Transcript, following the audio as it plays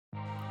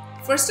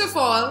First of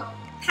all,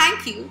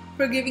 thank you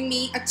for giving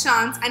me a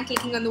chance and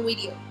clicking on the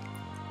video.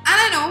 And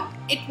I know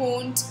it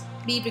won't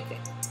be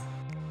regretted.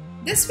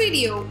 This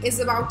video is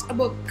about a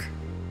book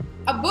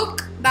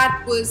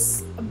that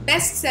was a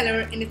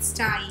bestseller in its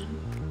time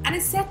and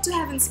is said to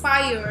have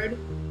inspired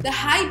the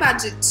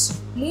high-budget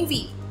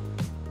movie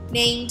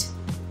named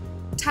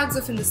Thugs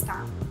of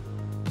Hindostan.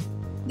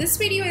 This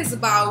video is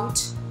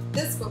about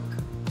this book,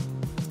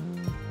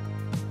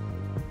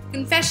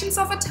 Confessions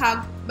of a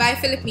Thug by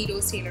Philip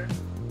Meadows Taylor.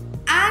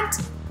 And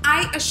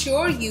I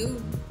assure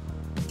you,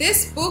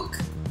 this book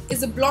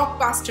is a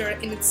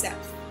blockbuster in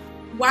itself.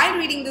 While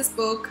reading this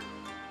book,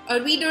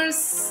 a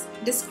reader's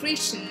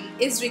discretion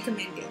is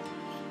recommended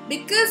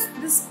because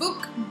this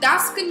book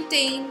does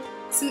contain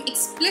some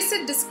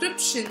explicit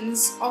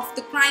descriptions of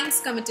the crimes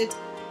committed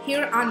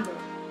hereunder.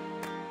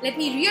 Let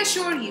me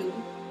reassure you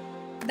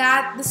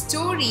that the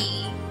story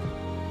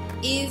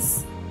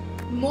is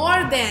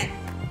more than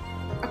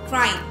a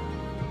crime.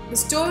 The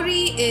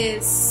story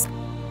is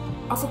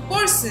of a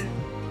person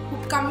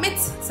who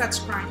commits such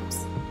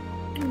crimes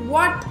and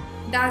what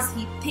does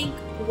he think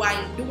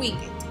while doing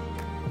it.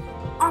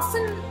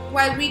 Often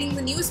while reading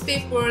the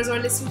newspapers or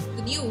listening to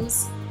the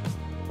news,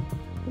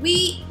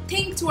 we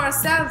think to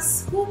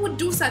ourselves, who would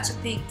do such a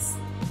thing?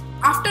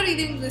 After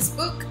reading this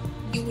book,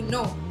 you will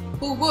know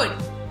who would.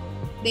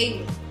 They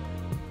would.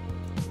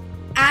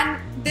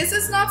 And this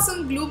is not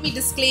some gloomy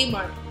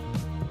disclaimer.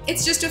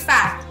 It's just a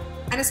fact.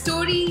 And a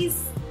story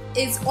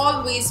is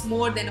always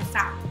more than a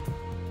fact.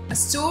 A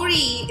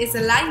story is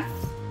a life.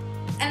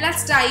 And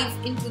let's dive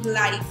into the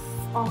life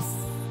of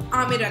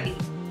Amir Ali,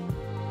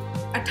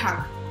 a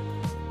thug.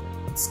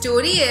 The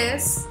story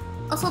is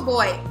of a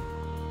boy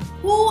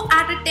who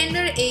at a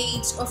tender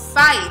age of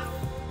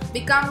 5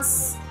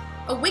 becomes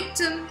a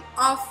victim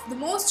of the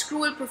most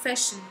cruel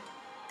profession,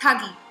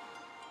 thuggy.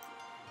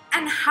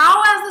 And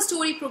how as the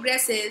story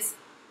progresses,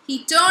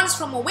 he turns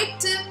from a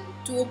victim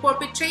to a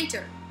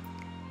perpetrator.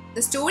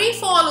 The story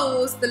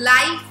follows the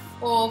life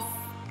of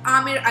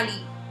Amir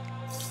Ali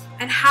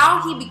and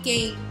how he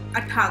became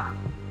a thug,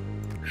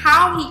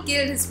 how he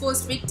killed his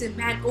first victim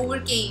and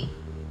overcame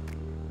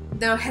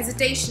the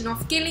hesitation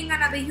of killing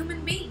another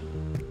human being.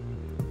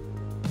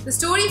 The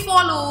story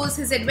follows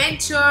his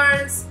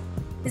adventures,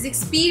 his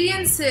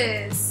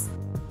experiences.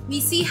 We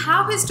see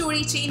how his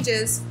story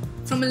changes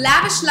from a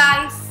lavish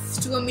life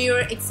to a mere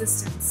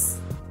existence.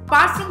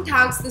 Apart from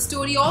thugs, the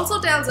story also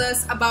tells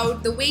us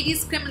about the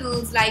various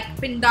criminals like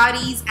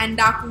pindaris and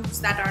dakus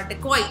that are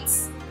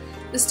dacoits.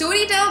 The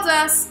story tells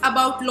us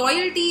about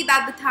loyalty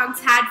that the thugs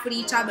had for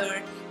each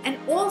other and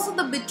also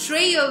the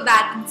betrayal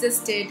that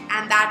existed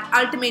and that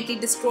ultimately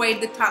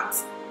destroyed the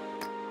thugs.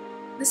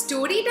 The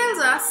story tells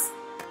us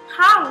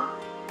how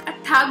a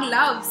thug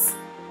loves,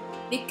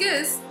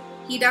 because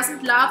he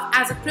doesn't love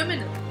as a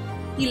criminal,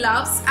 he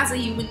loves as a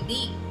human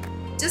being,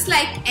 just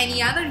like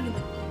any other human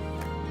being.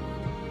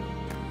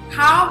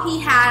 How he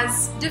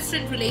has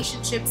different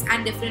relationships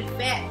and different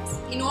affairs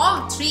in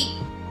all three.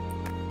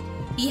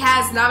 He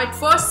has love at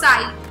first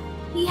sight,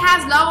 he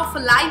has love of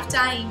a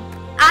lifetime,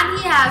 and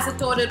he has a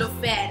torrid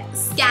affair, a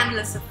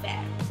scandalous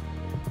affair.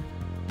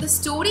 The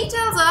story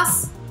tells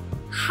us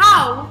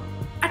how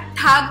a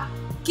thug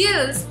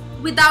kills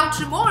without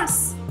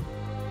remorse.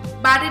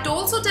 But it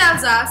also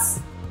tells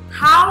us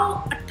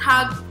how a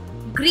thug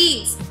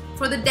grieves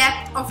for the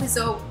death of his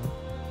own.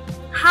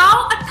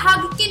 How a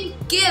thug can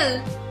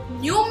kill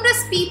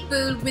numerous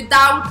people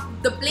without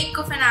the blink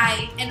of an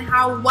eye, and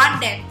how one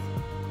death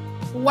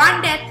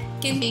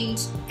can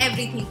change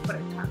everything for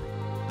a thug.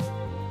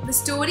 The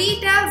story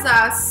tells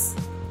us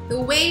the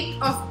weight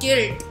of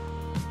guilt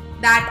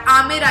that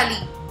Amir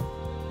Ali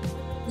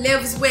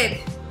lives with,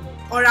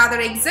 or rather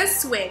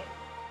exists with.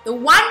 The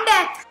one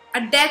death,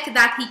 a death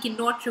that he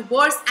cannot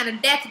reverse and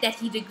a death that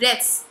he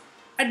regrets.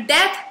 A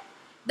death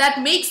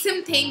that makes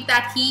him think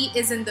that he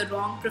is in the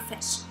wrong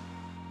profession.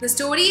 The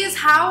story is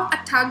how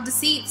a thug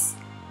deceives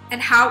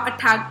and how a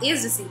thug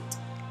is deceived.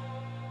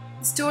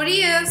 The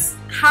story is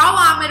how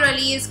Amir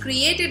Ali is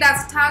created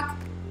as a thug,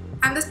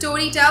 and the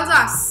story tells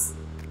us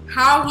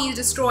how he is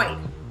destroyed.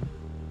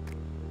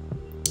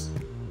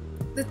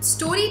 The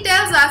story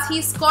tells us he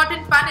is caught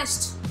and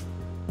punished.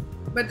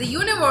 But the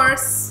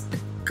universe, the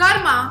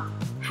karma,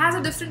 has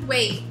a different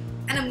way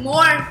and a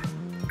more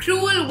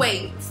cruel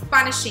way of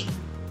punishing.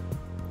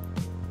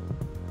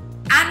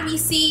 And we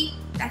see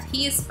that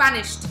he is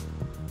punished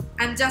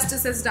and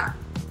justice is done.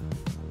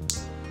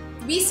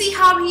 We see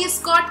how he is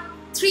caught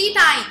 3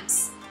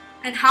 times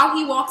and how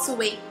he walks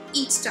away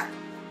each time.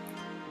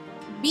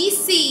 We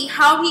see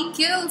how he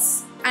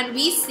kills and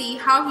we see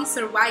how he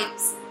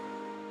survives.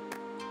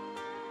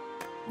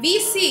 We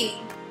see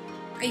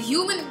a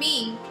human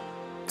being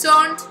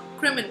turned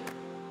criminal.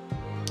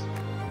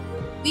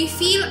 We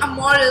feel a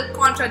moral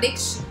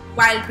contradiction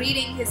while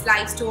reading his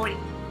life story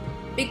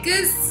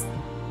because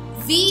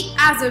we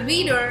as a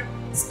reader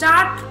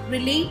start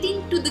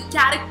relating to the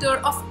character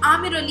of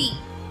Amir Ali.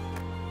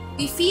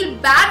 We feel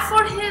bad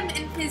for him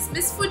in his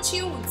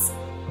misfortunes,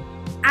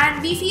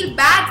 and we feel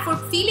bad for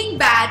feeling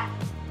bad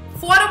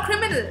for a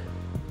criminal.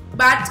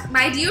 But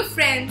my dear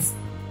friends,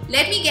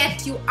 let me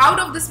get you out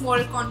of this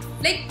moral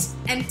conflict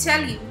and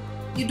tell you,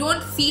 you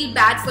don't feel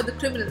bad for the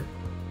criminal.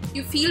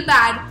 You feel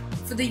bad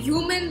for the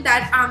human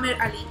that Amir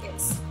Ali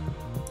is.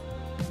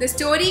 The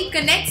story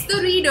connects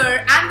the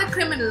reader and the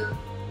criminal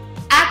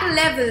at a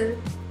level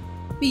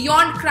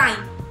beyond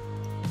crime.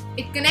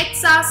 It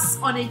connects us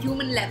on a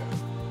human level.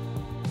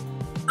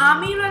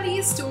 Amir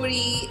Ali's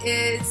story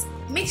is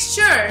a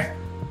mixture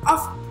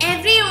of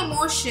every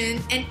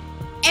emotion and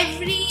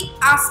every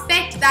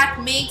aspect that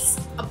makes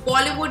a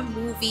Bollywood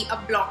movie a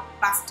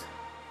blockbuster.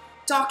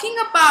 Talking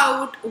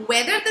about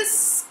whether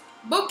this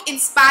book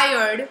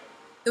inspired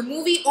the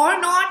movie or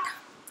not,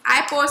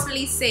 I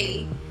personally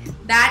say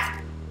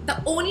that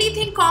the only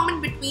thing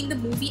common between the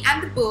movie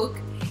and the book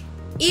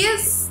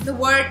is the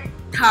word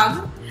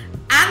thug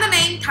and the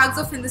name Thugs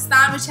of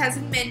Hindostan, which has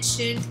been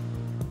mentioned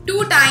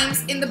 2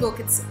 times in the book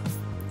itself.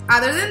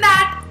 Other than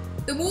that,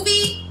 the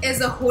movie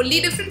is a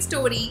wholly different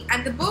story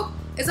and the book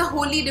is a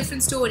wholly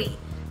different story.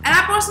 And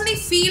I personally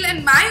feel,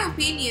 in my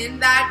opinion,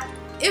 that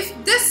if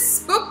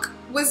this book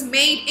was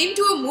made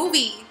into a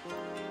movie,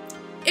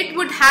 it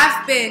would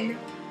have been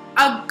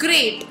a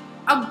great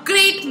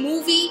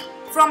movie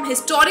from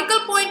historical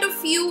point of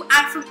view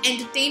and from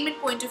entertainment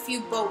point of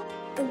view both.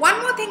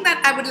 One more thing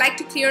that I would like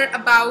to clear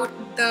about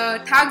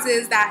the thugs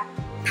is that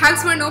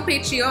thugs were no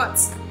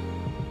patriots.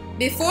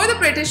 Before the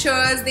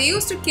Britishers, they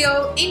used to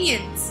kill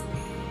Indians,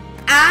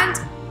 and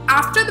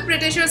after the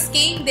Britishers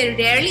came, they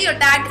rarely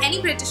attacked any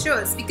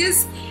Britishers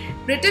because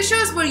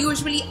Britishers were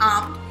usually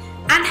armed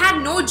and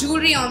had no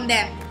jewelry on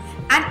them,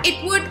 and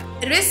it would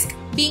risk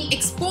being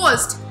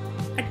exposed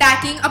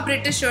attacking a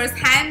Britisher's,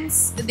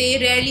 hence they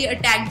rarely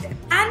attacked them.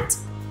 And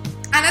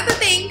another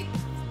thing,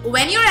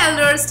 when your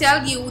elders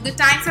tell you the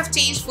times have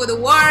changed for the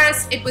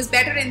worse, it was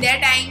better in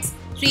their times,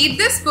 read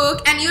this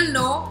book and you'll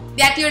know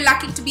that you're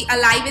lucky to be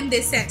alive in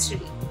this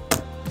century.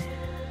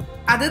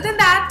 Other than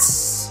that,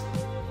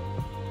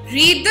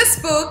 read this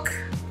book,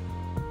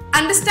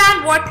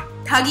 understand what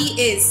thuggy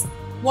is,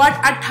 what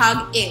a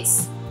thug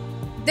is.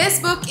 This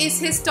book is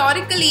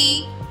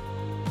historically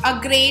a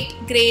great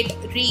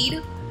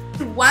read.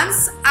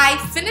 Once I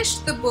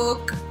finished the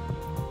book,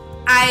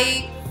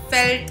 I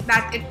felt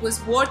that it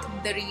was worth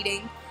the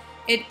reading.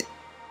 It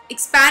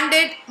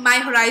expanded my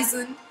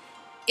horizon.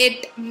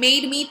 It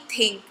made me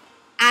think.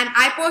 And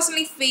I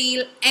personally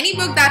feel any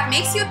book that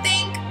makes you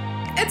think,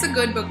 it's a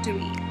good book to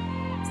read.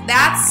 So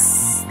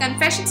that's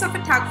Confessions of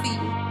a Thug for you.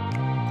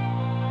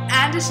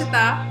 And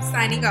Ishita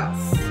signing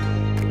off.